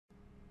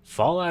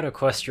Fallout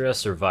Equestria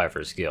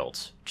Survivors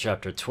Guild,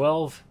 Chapter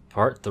 12,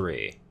 Part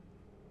 3.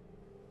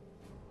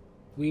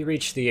 We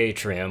reached the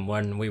atrium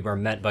when we were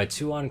met by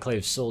two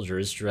Enclave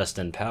soldiers dressed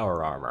in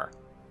power armor.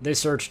 They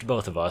searched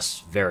both of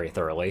us very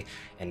thoroughly,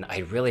 and I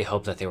really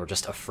hope that they were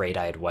just afraid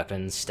I had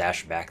weapons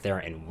stashed back there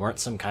and weren't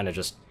some kind of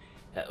just,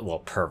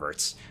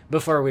 perverts,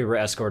 before we were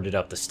escorted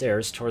up the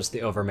stairs towards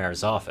the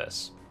Overmare's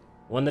office.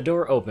 When the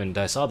door opened,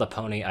 I saw the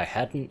pony I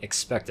hadn't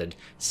expected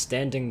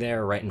standing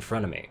there right in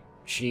front of me.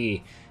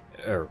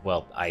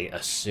 I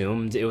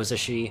assumed it was a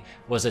she,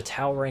 was a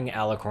towering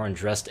alicorn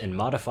dressed in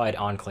modified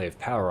Enclave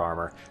power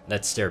armor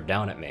that stared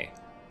down at me.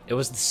 It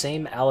was the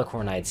same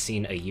alicorn I had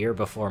seen a year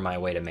before my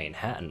way to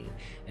Manhattan,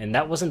 and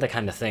that wasn't the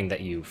kind of thing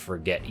that you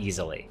forget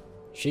easily.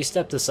 She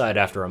stepped aside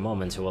after a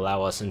moment to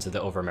allow us into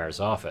the Overmare's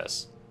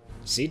office.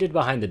 Seated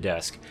behind the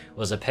desk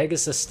was a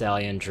Pegasus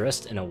stallion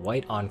dressed in a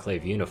white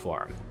Enclave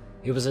uniform.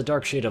 He was a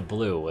dark shade of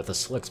blue with a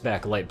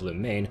slicked-back light blue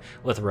mane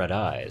with red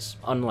eyes.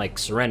 Unlike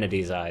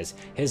Serenity's eyes,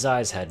 his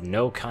eyes had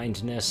no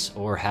kindness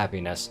or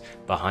happiness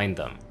behind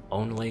them,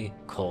 only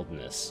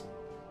coldness.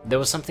 There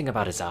was something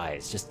about his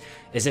eyes, just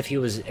as if he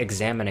was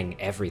examining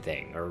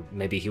everything, or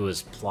maybe he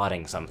was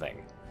plotting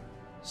something.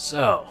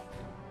 "So,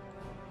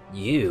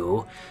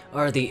 you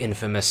are the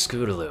infamous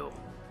Scootaloo,"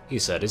 he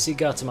said as he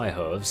got to my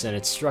hooves, and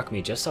it struck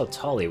me just how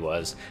tall he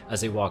was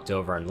as he walked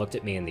over and looked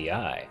at me in the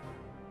eye.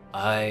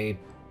 "I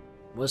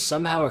was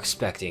somehow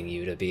expecting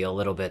you to be a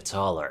little bit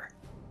taller."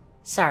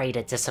 "Sorry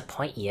to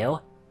disappoint you,"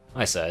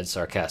 I said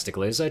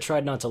sarcastically as I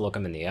tried not to look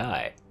him in the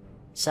eye.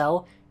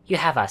 "So, you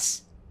have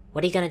us.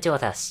 What are you gonna do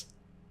with us?"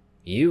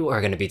 "You are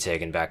going to be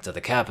taken back to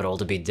the capital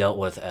to be dealt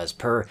with as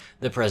per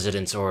the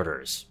President's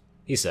orders,"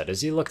 he said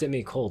as he looked at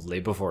me coldly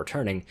before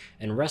turning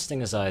and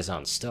resting his eyes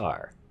on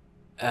Star.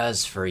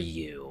 "As for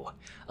you,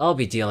 I'll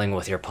be dealing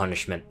with your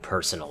punishment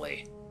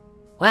personally."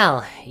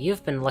 "Well,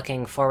 you've been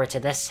looking forward to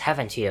this,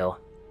 haven't you?"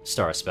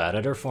 Star spat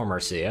at her former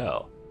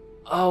CO.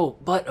 "Oh,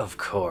 but of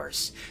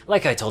course.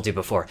 Like I told you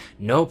before,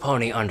 no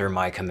pony under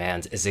my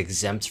command is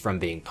exempt from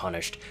being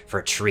punished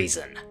for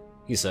treason,"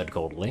 he said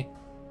coldly.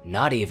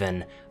 "Not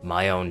even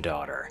my own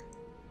daughter."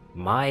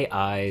 My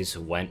eyes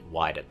went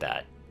wide at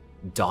that.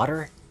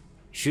 Daughter?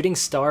 Shooting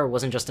Star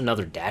wasn't just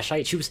another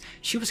Dashite,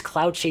 she was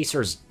Cloud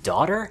Chaser's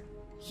daughter?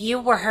 "You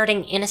were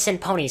hurting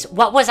innocent ponies.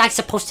 What was I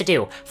supposed to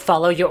do?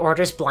 Follow your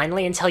orders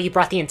blindly until you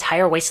brought the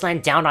entire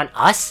wasteland down on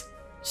us?"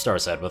 Star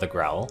said with a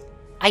growl.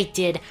 "I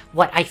did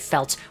what I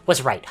felt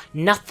was right.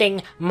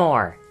 Nothing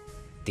more."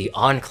 "The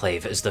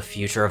Enclave is the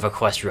future of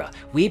Equestria.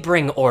 We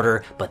bring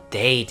order, but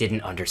they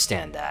didn't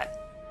understand that.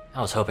 I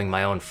was hoping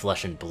my own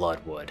flesh and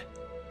blood would,"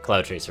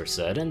 Cloud Chaser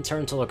said, and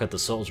turned to look at the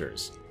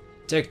soldiers.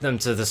 "Take them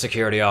to the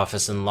security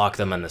office and lock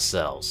them in the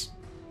cells."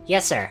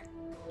 "Yes, sir,"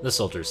 the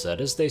soldiers said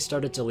as they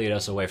started to lead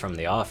us away from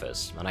the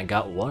office, and I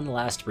got one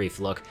last brief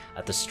look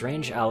at the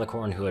strange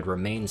alicorn who had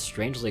remained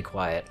strangely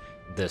quiet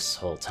this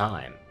whole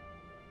time.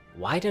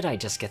 Why did I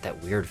just get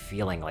that weird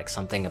feeling like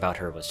something about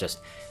her was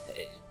just...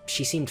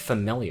 she seemed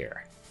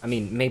familiar. I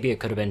mean, maybe it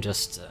could have been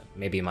just,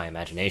 maybe my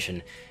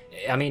imagination.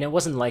 I mean, it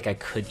wasn't like I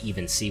could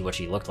even see what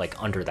she looked like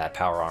under that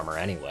power armor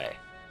anyway.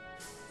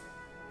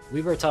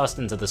 We were tossed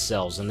into the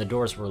cells, and the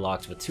doors were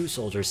locked with two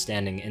soldiers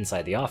standing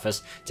inside the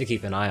office to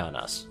keep an eye on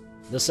us.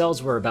 The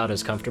cells were about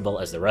as comfortable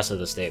as the rest of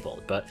the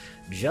stable, but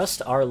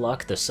just our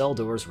luck, the cell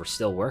doors were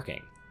still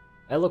working.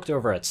 I looked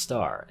over at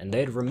Star, and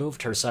they had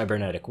removed her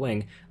cybernetic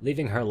wing,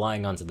 leaving her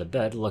lying onto the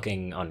bed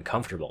looking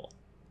uncomfortable.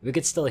 We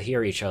could still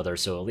hear each other,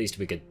 so at least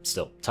we could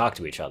still talk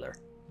to each other.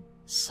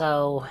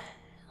 "So,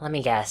 let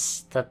me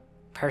guess, the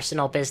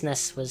personal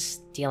business was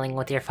dealing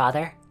with your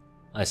father?"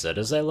 I said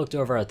as I looked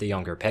over at the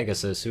younger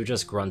Pegasus, who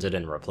just grunted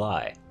in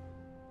reply.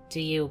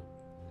 "Do you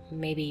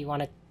maybe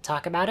want to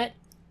talk about it?"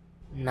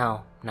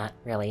 "No, not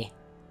really,"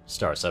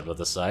 Star said with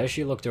a sigh as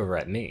she looked over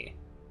at me.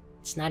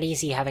 "It's not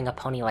easy having a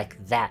pony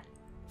like that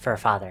for a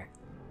father."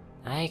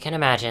 "I can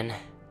imagine,"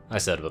 I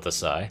said with a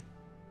sigh.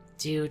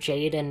 "Do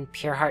Jade and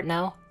Pureheart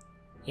know?"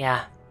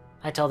 "Yeah,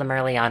 I told them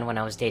early on when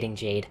I was dating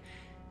Jade.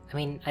 I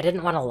mean, I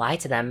didn't want to lie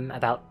to them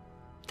about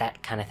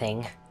that kind of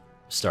thing,"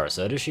 Star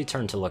said as she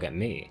turned to look at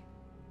me.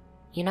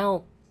 "You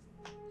know,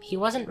 he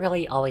wasn't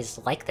really always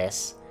like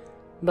this.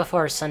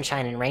 Before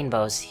Sunshine and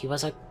Rainbows, he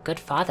was a good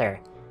father.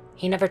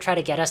 He never tried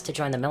to get us to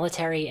join the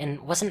military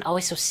and wasn't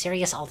always so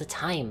serious all the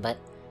time, but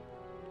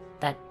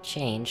that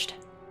changed."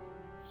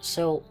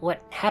 "So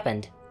what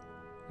happened?"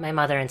 "My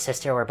mother and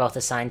sister were both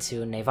assigned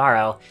to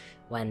Navarro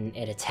when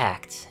it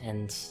attacked,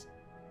 and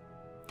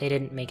they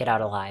didn't make it out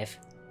alive."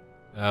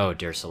 "Oh,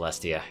 dear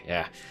Celestia,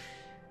 yeah.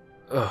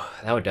 Oh,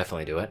 that would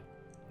definitely do it.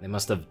 They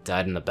must have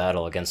died in the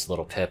battle against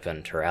Little Pip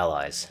and her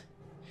allies.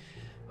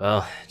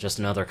 Well, just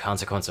another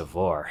consequence of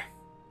war.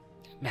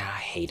 Man, I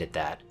hated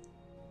that."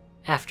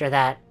 "After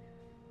that,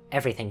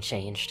 everything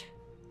changed."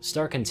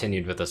 Star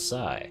continued with a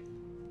sigh.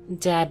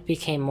 "Dad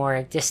became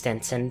more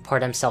distant and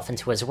poured himself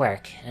into his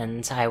work,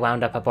 and I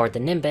wound up aboard the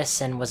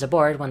Nimbus and was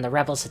aboard when the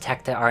rebels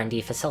attacked the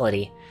R&D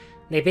facility.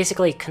 They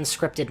basically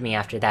conscripted me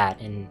after that,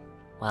 and,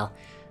 well,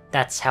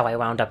 that's how I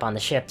wound up on the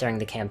ship during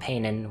the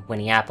campaign in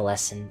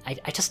Winneapolis, and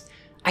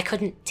I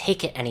couldn't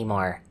take it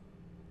anymore.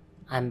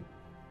 I'm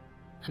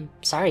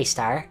sorry,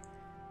 Star.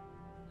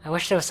 I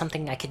wish there was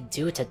something I could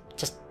do to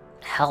just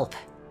help.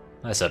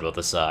 I said with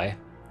a sigh.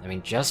 I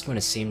mean, just when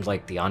it seemed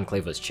like the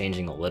Enclave was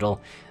changing a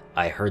little,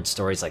 I heard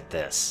stories like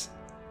this.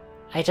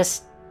 I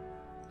just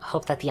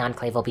hope that the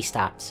Enclave will be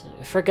stopped,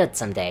 for good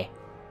someday.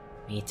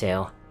 Me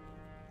too.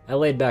 I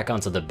laid back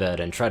onto the bed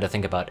and tried to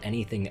think about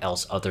anything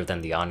else other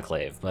than the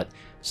Enclave, but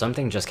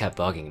something just kept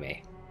bugging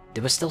me.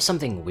 There was still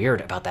something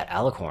weird about that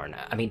Alicorn.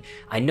 I mean,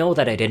 I know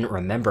that I didn't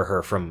remember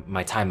her from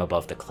my time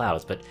above the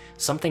clouds, but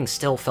something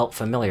still felt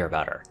familiar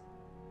about her,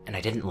 and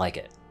I didn't like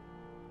it.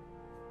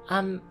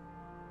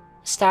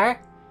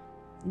 Star?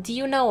 Do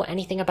you know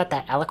anything about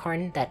that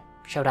Alicorn that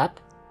showed up?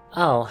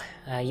 Oh,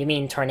 you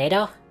mean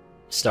Tornado?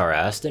 Star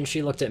asked, and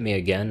she looked at me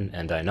again,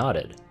 and I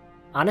nodded.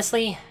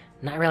 Honestly,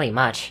 not really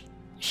much.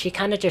 She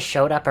kinda just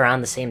showed up around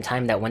the same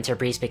time that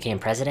Winterbreeze became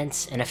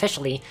president, and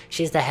officially,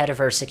 she's the head of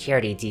her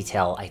security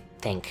detail, I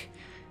think.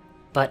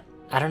 But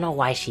I don't know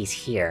why she's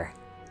here.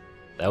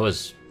 That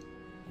was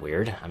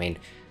weird. I mean,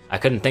 I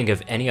couldn't think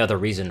of any other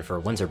reason for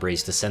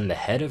Winterbreeze to send the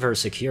head of her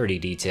security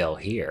detail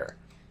here.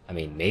 I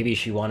mean, maybe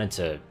she wanted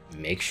to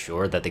make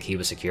sure that the key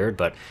was secured,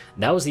 but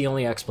that was the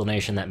only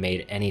explanation that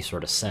made any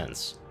sort of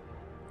sense.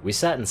 We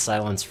sat in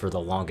silence for the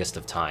longest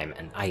of time,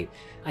 and I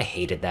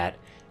hated that.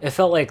 It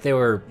felt like they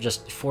were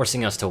just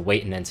forcing us to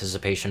wait in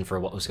anticipation for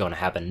what was going to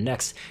happen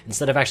next,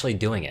 instead of actually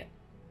doing it.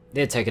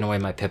 They had taken away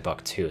my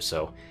Pip-Buck too,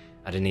 so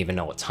I didn't even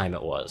know what time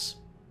it was.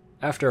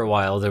 After a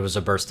while, there was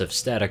a burst of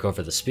static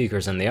over the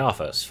speakers in the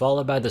office,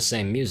 followed by the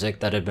same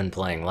music that had been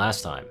playing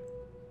last time.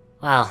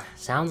 Well,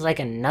 sounds like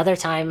another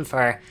time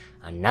for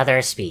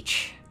another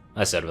speech,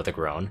 I said with a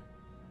groan.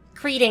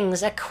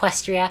 Greetings,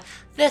 Equestria.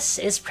 This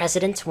is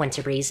President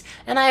Winterbreeze,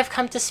 and I have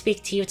come to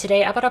speak to you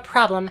today about a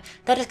problem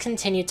that has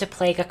continued to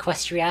plague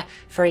Equestria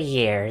for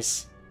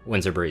years.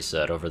 Winterbreeze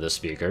said over the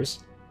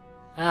speakers.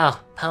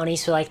 Oh,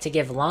 ponies who like to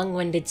give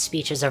long-winded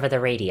speeches over the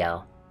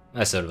radio,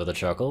 I said with a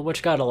chuckle,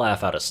 which got a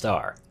laugh out of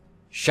Star.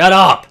 Shut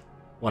up!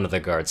 One of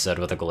the guards said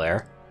with a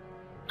glare.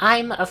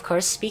 I'm, of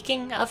course,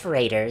 speaking of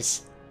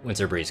raiders,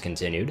 Winterbreeze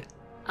continued.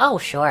 Oh,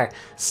 sure.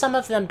 Some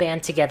of them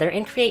band together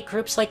and create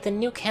groups like the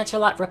New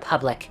Canterlot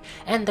Republic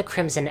and the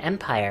Crimson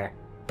Empire.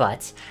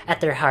 But,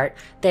 at their heart,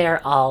 they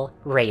are all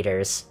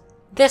raiders.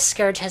 This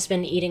scourge has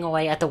been eating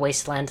away at the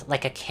wasteland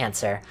like a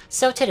cancer,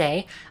 so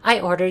today, I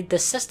ordered the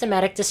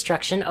systematic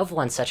destruction of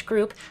one such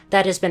group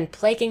that has been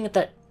plaguing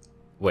the—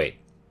 Wait,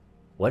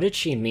 what did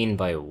she mean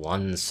by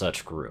one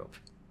such group?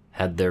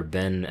 Had there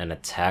been an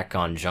attack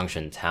on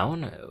Junction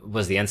Town?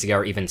 Was the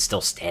NCR even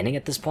still standing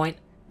at this point?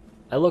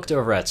 I looked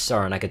over at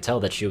Star and I could tell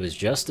that she was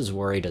just as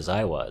worried as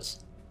I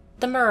was.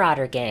 The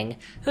Marauder Gang,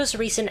 whose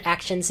recent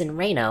actions in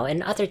Reno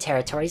and other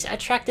territories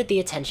attracted the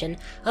attention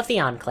of the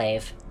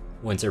Enclave.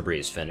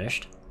 Winterbreeze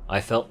finished.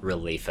 I felt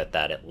relief at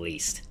that at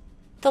least.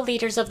 The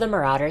leaders of the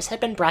Marauders had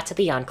been brought to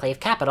the Enclave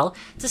capital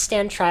to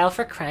stand trial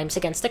for crimes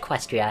against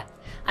Equestria.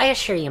 I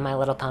assure you, my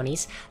little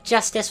ponies,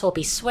 justice will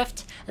be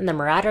swift and the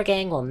Marauder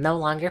Gang will no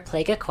longer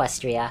plague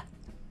Equestria.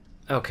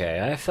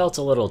 Okay, I felt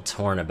a little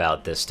torn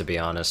about this, to be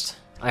honest.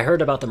 I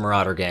heard about the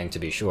Marauder Gang, to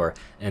be sure,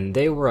 and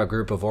they were a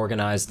group of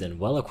organized and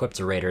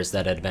well-equipped raiders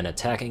that had been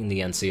attacking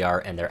the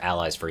NCR and their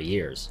allies for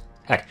years.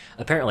 Heck,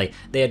 apparently,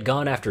 they had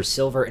gone after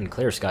Silver and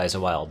Clear Skies a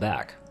while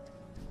back.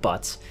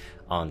 But,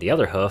 on the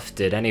other hoof,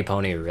 did any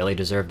pony really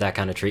deserve that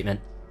kind of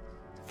treatment?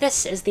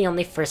 This is the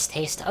only first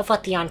taste of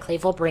what the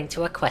Enclave will bring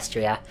to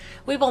Equestria.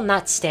 We will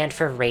not stand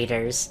for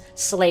raiders,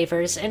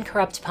 slavers, and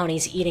corrupt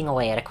ponies eating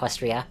away at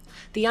Equestria.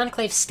 The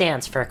Enclave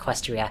stands for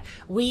Equestria.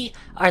 We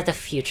are the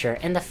future,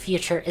 and the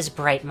future is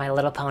bright, my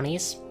little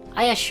ponies.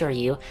 I assure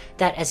you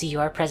that as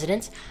your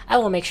president, I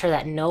will make sure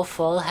that no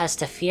foal has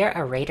to fear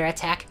a raider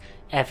attack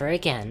ever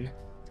again.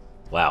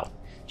 Wow,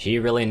 she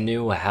really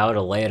knew how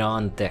to lay it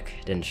on thick,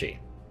 didn't she?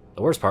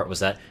 The worst part was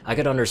that I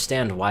could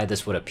understand why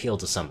this would appeal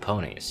to some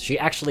ponies. She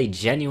actually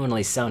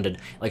genuinely sounded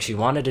like she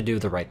wanted to do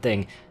the right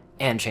thing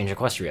and change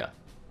Equestria.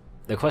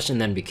 The question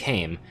then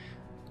became,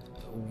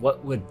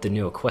 what would the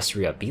new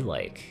Equestria be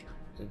like?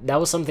 That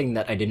was something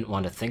that I didn't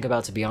want to think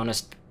about, to be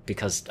honest,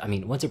 because, I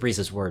mean,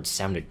 Winterbreeze's words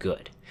sounded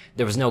good.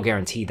 There was no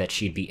guarantee that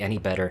she'd be any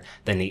better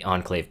than the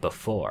Enclave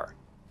before.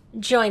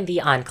 Join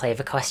the Enclave,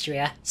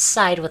 Equestria.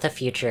 Side with the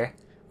future.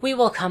 We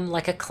will come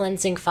like a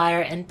cleansing fire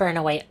and burn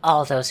away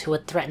all those who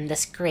would threaten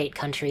this great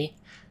country.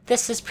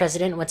 This is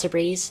President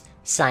Winterbreeze,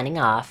 signing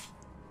off.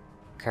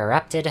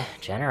 Corrupted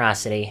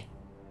generosity.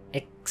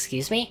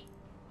 Excuse me?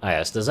 I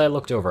asked as I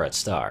looked over at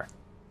Star.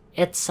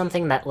 It's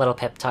something that Little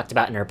Pip talked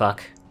about in her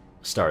book.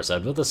 Star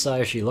said with a sigh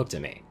as she looked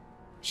at me.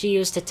 She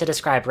used it to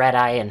describe Red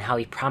Eye and how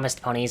he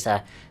promised ponies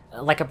a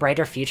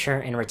brighter future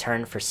in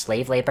return for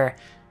slave labor.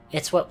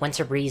 It's what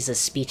Winterbreeze's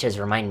speeches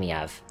remind me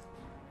of.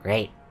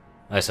 Great,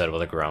 I said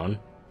with a groan.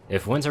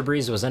 If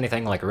Winterbreeze was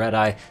anything like Red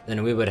Eye,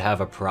 then we would have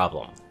a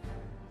problem.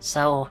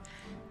 So,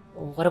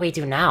 what do we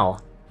do now?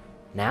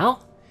 Now?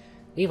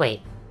 We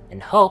wait,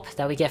 and hope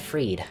that we get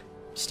freed.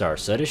 Star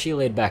said as she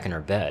laid back in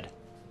her bed.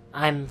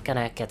 I'm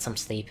gonna get some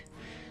sleep.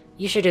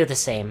 You should do the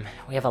same.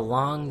 We have a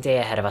long day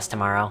ahead of us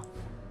tomorrow.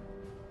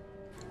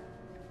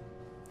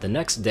 The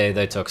next day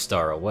they took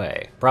Star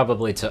away,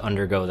 probably to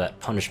undergo that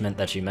punishment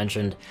that she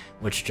mentioned,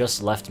 which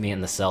just left me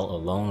in the cell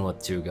alone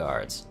with 2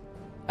 guards.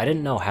 I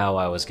didn't know how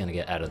I was going to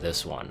get out of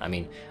this one. I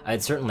mean, I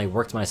had certainly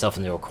worked myself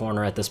into a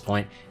corner at this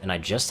point, and I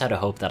just had a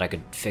hope that I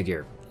could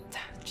figure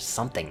just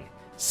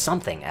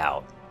something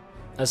out.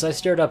 As I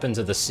stared up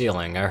into the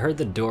ceiling, I heard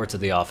the door to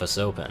the office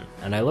open,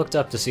 and I looked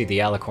up to see the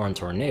Alicorn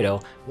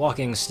Tornado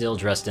walking still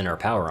dressed in her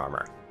power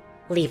armor.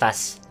 Leave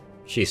us,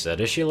 She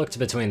said as she looked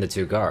between the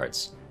 2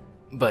 guards.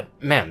 But,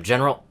 ma'am,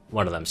 General,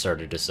 one of them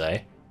started to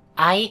say.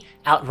 I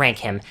outrank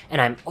him,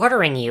 and I'm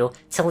ordering you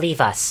to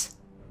leave us.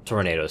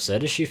 Tornado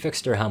said as she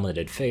fixed her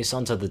helmeted face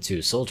onto the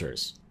 2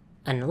 soldiers.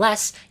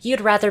 Unless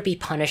you'd rather be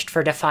punished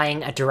for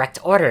defying a direct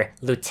order,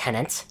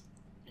 Lieutenant.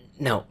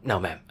 No,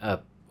 ma'am.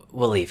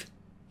 We'll leave,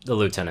 the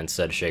lieutenant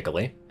said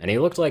shakily, and he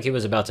looked like he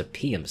was about to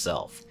pee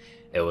himself.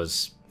 It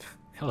was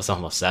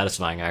almost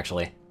satisfying,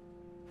 actually.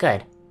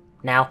 Good.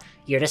 Now,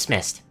 you're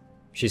dismissed,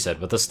 She said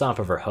with a stomp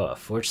of her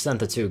hoof, which sent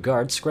the 2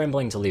 guards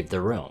scrambling to leave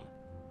the room.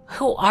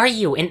 Who are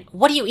you, and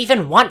what do you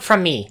even want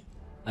from me?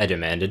 I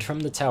demanded from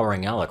the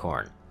towering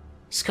Alicorn.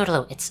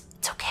 Scootaloo, it's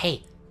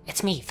okay.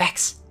 It's me,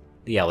 Vex.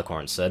 The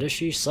Alicorn said as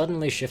she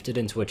suddenly shifted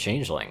into a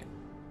changeling.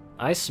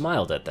 I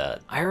smiled at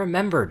that. I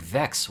remembered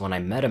Vex when I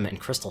met him in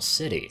Crystal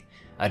City.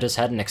 I just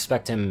hadn't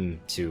expected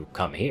him to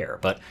come here,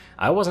 but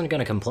I wasn't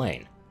gonna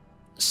complain.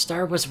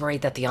 Star was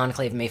worried that the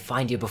Enclave may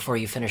find you before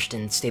you finished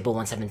in Stable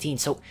 117,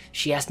 so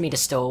she asked me to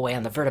stow away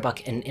on the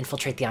Vertibuck and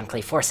infiltrate the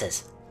Enclave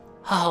forces.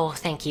 Oh,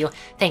 thank you.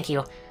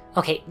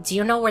 Okay, do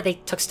you know where they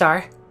took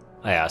Star?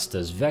 I asked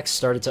as Vex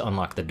started to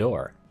unlock the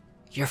door.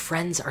 Your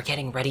friends are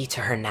getting ready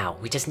to her now.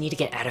 We just need to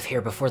get out of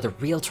here before the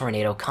real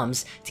tornado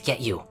comes to get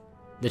you,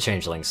 the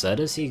changeling said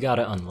as he got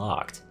it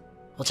unlocked.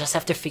 We'll just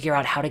have to figure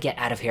out how to get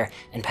out of here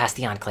and past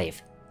the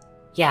Enclave.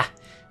 Yeah,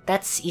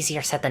 that's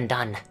easier said than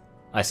done,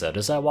 I said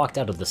as I walked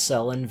out of the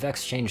cell and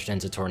Vex changed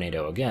into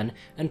Tornado again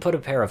and put a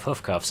pair of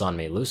hoof cuffs on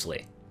me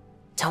loosely.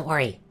 Don't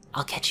worry,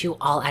 I'll get you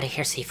all out of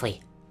here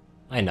safely.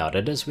 I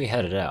nodded as we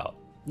headed out.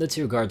 The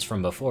 2 guards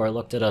from before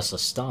looked at us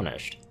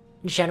astonished.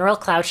 General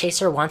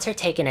Cloudchaser wants her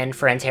taken in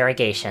for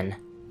interrogation,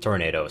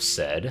 Tornado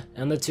said,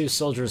 and the 2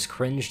 soldiers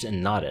cringed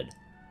and nodded.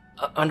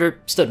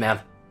 Understood, ma'am,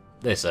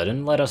 they said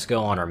and let us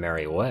go on our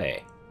merry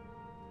way.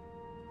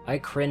 I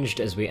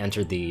cringed as we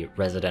entered the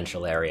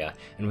residential area,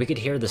 and we could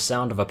hear the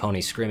sound of a pony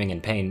screaming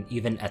in pain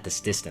even at this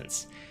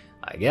distance.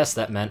 I guess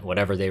that meant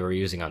whatever they were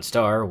using on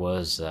Star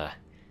was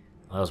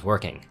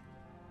working.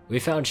 We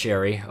found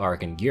Sherry,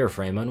 Ark, and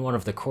Gearframe in one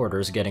of the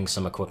quarters getting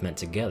some equipment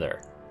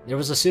together. There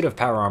was a suit of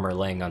power armor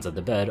laying onto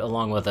the bed,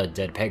 along with a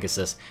dead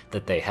Pegasus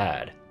that they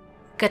had.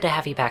 Good to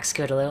have you back,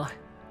 Scootaloo,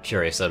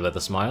 Sherry said with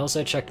a smile as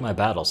I checked my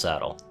battle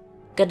saddle.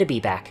 Good to be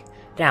back.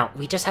 Now,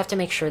 we just have to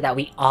make sure that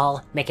we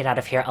all make it out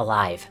of here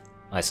alive,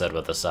 I said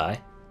with a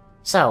sigh.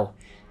 So,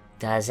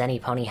 does any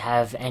pony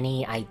have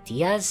any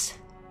ideas?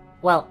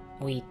 Well,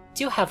 we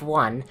do have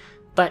one,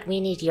 but we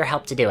need your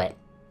help to do it,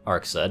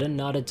 Ark said and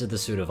nodded to the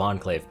suit of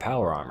Enclave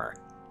power armor.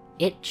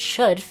 It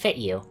should fit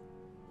you.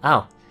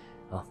 Oh,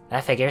 well,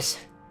 that figures,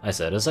 I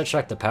said as I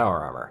checked the power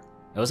armor.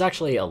 It was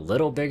actually a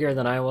little bigger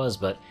than I was,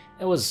 but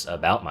it was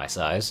about my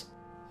size.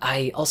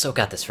 I also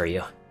got this for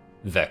you,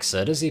 Vex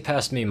said as he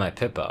passed me my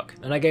Pip-Bug,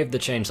 and I gave the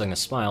changeling a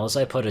smile as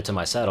I put it to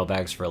my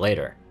saddlebags for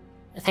later.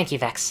 Thank you,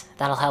 Vex.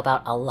 That'll help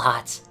out a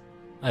lot,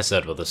 I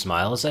said with a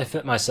smile as I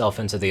fit myself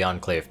into the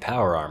Enclave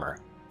power armor.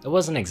 It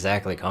wasn't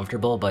exactly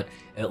comfortable, but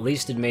at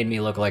least it made me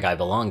look like I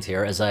belonged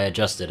here as I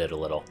adjusted it a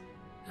little.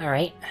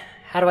 Alright,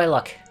 how do I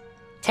look?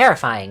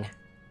 Terrifying,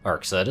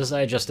 Ark said as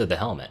I adjusted the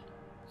helmet.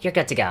 You're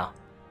good to go.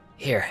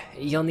 Here,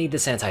 you'll need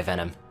this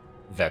anti-venom,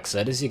 Vex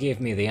said as he gave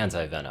me the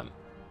anti-venom.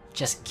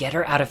 Just get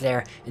her out of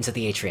there into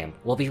the atrium.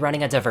 We'll be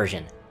running a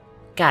diversion.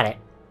 Got it,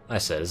 I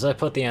said as I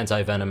put the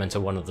anti-venom into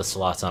one of the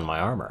slots on my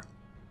armor.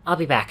 I'll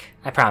be back,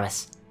 I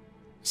promise.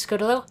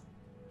 Scootaloo?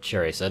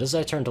 Sherry said as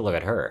I turned to look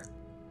at her.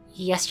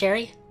 Yes,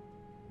 Jerry?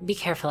 Be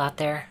careful out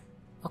there,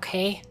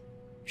 okay?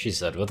 She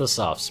said with a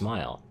soft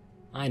smile.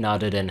 I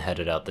nodded and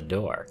headed out the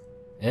door.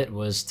 It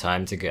was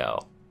time to go.